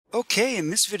Okay, in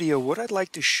this video, what I'd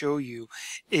like to show you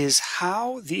is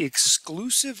how the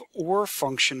exclusive OR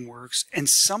function works and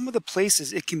some of the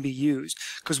places it can be used.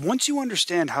 Because once you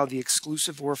understand how the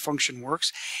exclusive OR function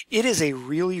works, it is a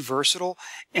really versatile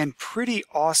and pretty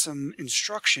awesome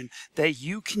instruction that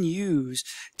you can use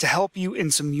to help you in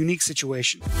some unique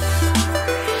situations.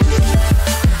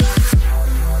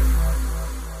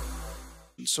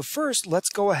 So first, let's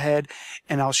go ahead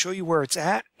and I'll show you where it's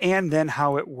at and then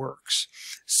how it works.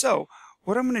 So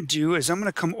what I'm going to do is I'm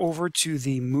going to come over to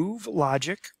the move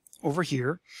logic over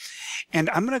here, and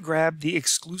I'm going to grab the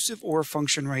exclusive OR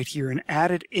function right here and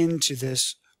add it into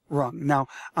this rung. Now,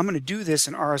 I'm going to do this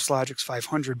in RSLogix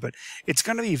 500, but it's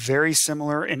going to be very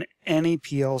similar in any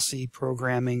PLC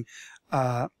programming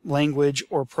language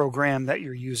or program that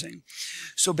you're using.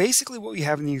 So basically what we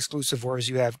have in the exclusive OR is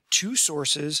you have two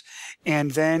sources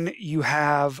and then you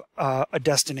have a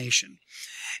destination.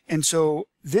 And so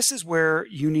this is where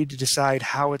you need to decide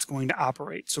how it's going to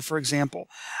operate. So for example,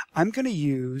 I'm going to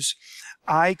use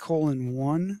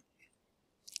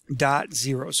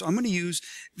I:1.0. So I'm going to use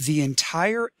the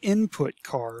entire input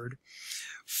card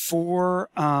for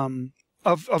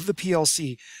of the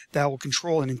PLC that will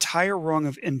control an entire rung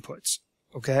of inputs.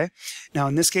 Okay. Now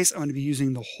in this case, I'm going to be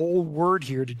using the whole word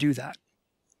here to do that.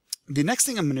 The next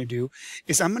thing I'm going to do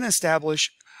is I'm going to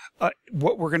establish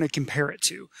what we're going to compare it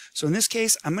to. So in this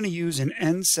case, I'm going to use an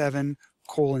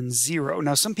N7:0.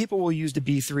 Now some people will use the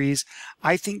B3s.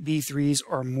 I think B3s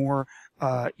are more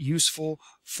useful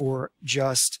for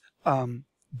just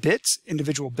bits,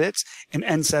 individual bits, and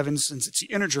N7, since it's the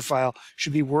integer file,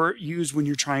 should be used when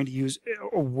you're trying to use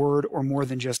a word or more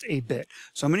than just a bit.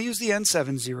 So I'm going to use the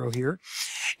N7:0 here.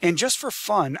 And just for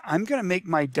fun, I'm going to make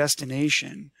my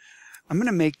destination, I'm going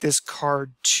to make this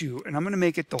card 2, and I'm going to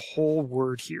make it the whole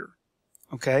word here.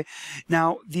 Okay.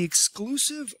 Now, the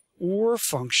exclusive OR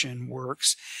function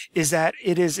works is that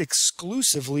it is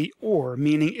exclusively OR,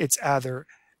 meaning it's either,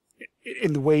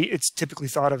 in the way it's typically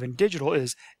thought of in digital,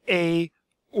 is A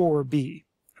or B.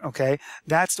 Okay,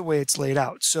 that's the way it's laid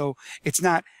out. So it's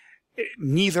not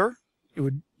neither.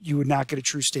 You would not get a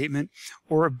true statement,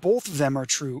 or if both of them are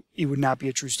true, it would not be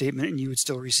a true statement, and you would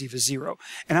still receive a 0.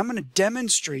 And I'm going to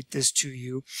demonstrate this to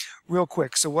you real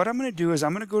quick. So what I'm going to do is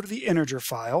I'm going to go to the integer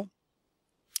file,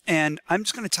 and I'm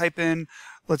just going to type in,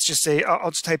 let's just say,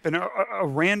 I'll just type in a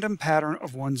random pattern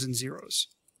of 1s and 0s.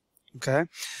 Okay,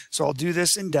 so I'll do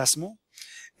this in decimal,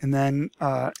 and then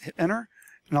hit enter,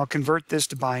 and I'll convert this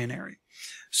to binary.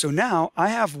 So now I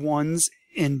have 1s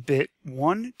in bit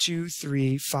 1, 2,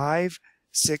 3, 5,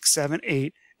 6, 7,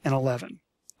 8, and 11.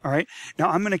 All right, now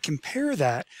I'm going to compare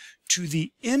that to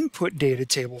the input data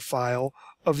table file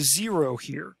of 0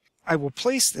 here. I will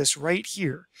place this right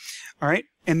here. All right,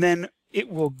 and then it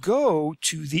will go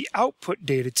to the output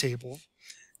data table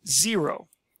 0,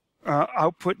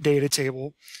 output data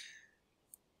table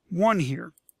 1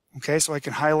 here. Okay, so I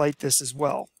can highlight this as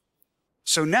well.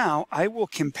 So now I will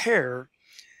compare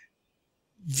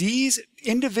these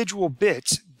individual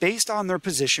bits based on their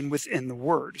position within the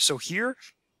word. So here,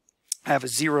 I have a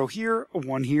 0 here, a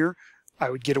 1 here,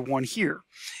 I would get a 1 here.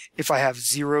 If I have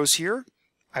 0s here,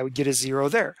 I would get a 0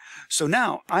 there. So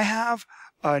now I have,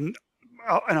 and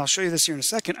I'll show you this here in a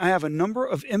second, I have a number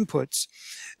of inputs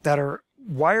that are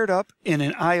wired up in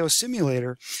an I/O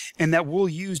simulator and that we'll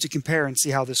use to compare and see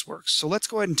how this works. So let's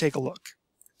go ahead and take a look.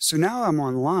 So now I'm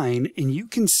online, and you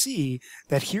can see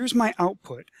that here's my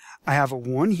output. I have a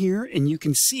 1 here, and you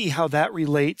can see how that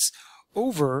relates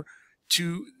over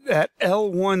to that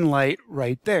L1 light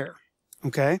right there.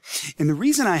 Okay? And the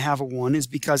reason I have a 1 is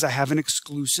because I have an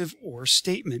exclusive OR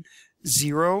statement.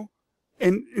 0,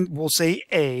 and we'll say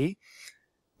A,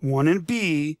 1 and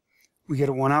B, we get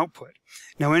a 1 output.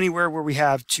 Now anywhere where we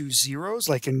have 2 zeros,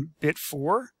 like in bit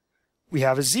 4, we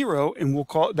have a 0, and we'll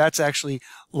call that's actually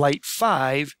light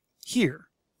 5 here.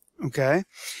 Okay.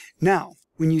 Now,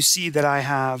 when you see that I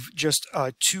have just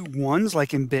 2 1s,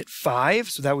 like in bit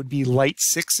 5, so that would be light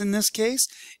 6 in this case,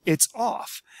 it's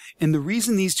off. And the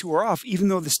reason these two are off, even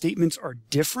though the statements are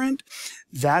different,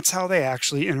 that's how they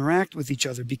actually interact with each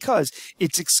other, because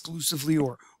it's exclusively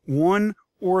OR. One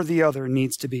or the other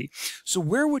needs to be. So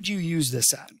where would you use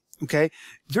this at? Okay.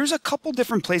 There's a couple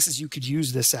different places you could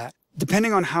use this at,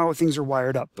 depending on how things are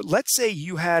wired up. But let's say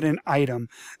you had an item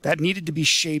that needed to be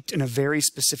shaped in a very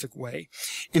specific way.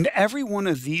 And every one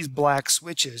of these black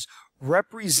switches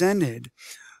represented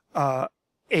a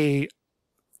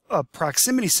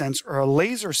proximity sensor or a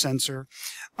laser sensor,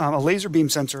 a laser beam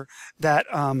sensor that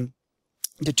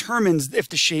determines if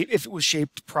it was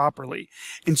shaped properly.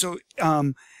 And so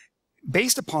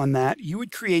based upon that, you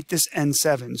would create this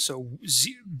N7. So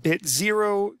bit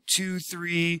 0, 2,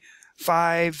 3,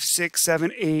 5, 6,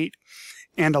 7, 8,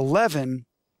 and 11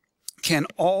 can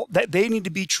all, that they need to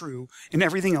be true and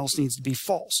everything else needs to be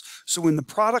false. So when the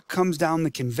product comes down the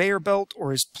conveyor belt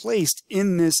or is placed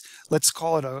in this, let's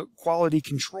call it a quality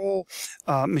control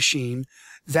machine,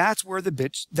 that's where the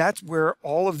bits, that's where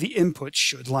all of the inputs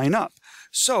should line up.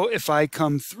 So if I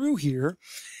come through here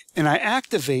and I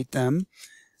activate them,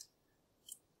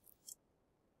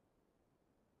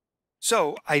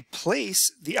 so I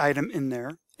place the item in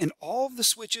there and all the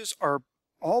switches are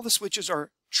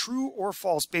true or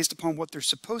false based upon what they're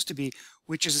supposed to be,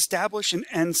 which is established in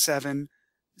N7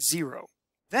 0.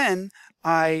 Then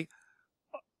I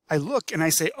look and I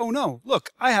say, oh no, look,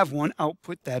 I have one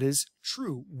output that is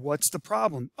true. What's the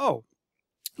problem? Oh,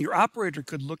 your operator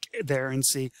could look there and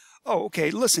see, oh,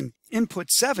 okay, listen, input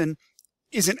 7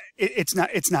 isn't, it's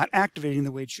not activating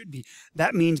the way it should be.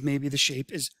 That means maybe the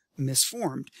shape is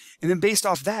misformed. And then based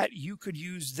off that, you could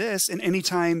use this, and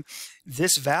anytime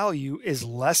this value is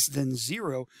less than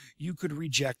 0, you could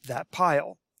reject that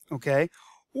pile, okay?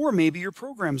 Or maybe your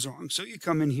program's wrong. So you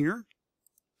come in here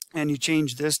and you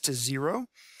change this to 0.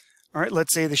 All right,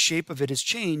 let's say the shape of it has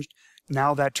changed.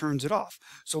 Now that turns it off.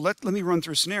 So let me run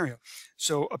through a scenario.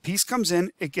 So a piece comes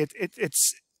in, it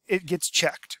gets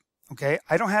checked. Okay,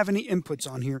 I don't have any inputs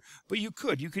on here, but you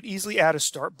could easily add a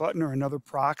start button or another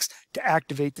prox to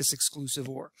activate this exclusive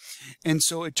OR. And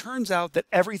so it turns out that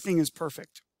everything is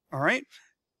perfect. All right,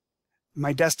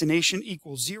 my destination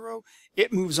equals 0.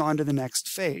 It moves on to the next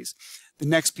phase. The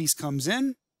next piece comes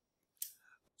in,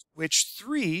 which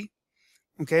 3,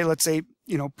 okay, let's say,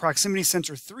 you know, proximity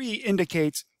sensor 3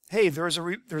 indicates, hey, there's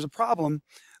a problem.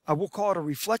 We'll call it a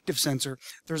reflective sensor.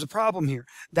 There's a problem here.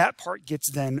 That part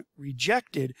gets then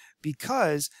rejected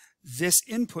because this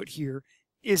input here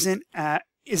isn't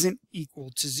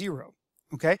equal to 0.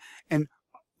 Okay, and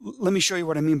let me show you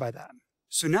what I mean by that.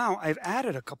 So now I've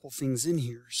added a couple things in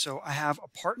here. So I have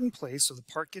a part in place, so the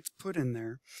part gets put in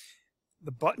there.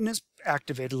 The button is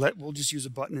activated. We'll just use a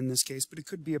button in this case, but it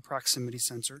could be a proximity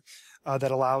sensor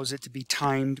that allows it to be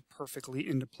timed perfectly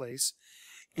into place.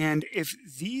 And if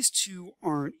these two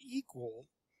aren't equal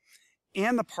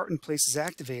and the part in place is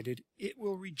activated, it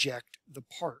will reject the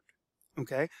part.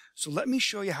 Okay, so let me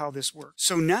show you how this works.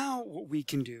 So now what we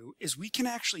can do is we can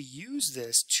actually use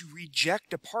this to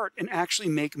reject a part and actually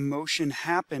make motion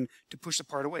happen to push the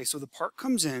part away. So the part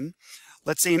comes in.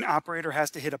 Let's say an operator has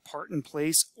to hit a part in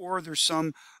place, or there's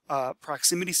some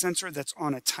proximity sensor that's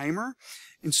on a timer.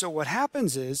 And so what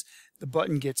happens is the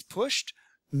button gets pushed,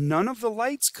 none of the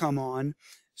lights come on,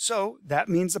 so that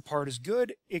means the part is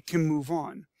good, it can move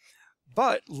on.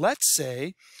 But let's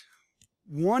say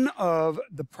one of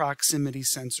the proximity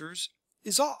sensors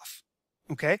is off.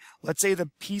 Okay, let's say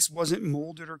the piece wasn't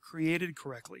molded or created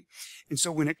correctly. And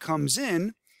so when it comes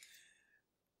in,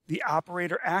 the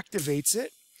operator activates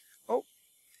it. Oh,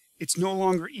 it's no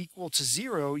longer equal to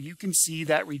 0. You can see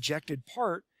that rejected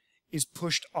part is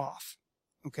pushed off.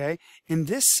 Okay, and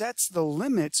this sets the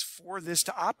limits for this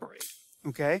to operate.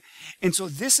 Okay, and so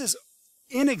this is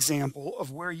an example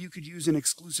of where you could use an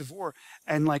exclusive OR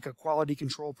and like a quality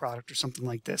control product or something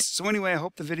like this. So anyway, I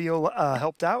hope the video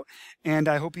helped out, and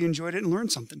I hope you enjoyed it and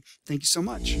learned something. Thank you so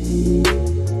much.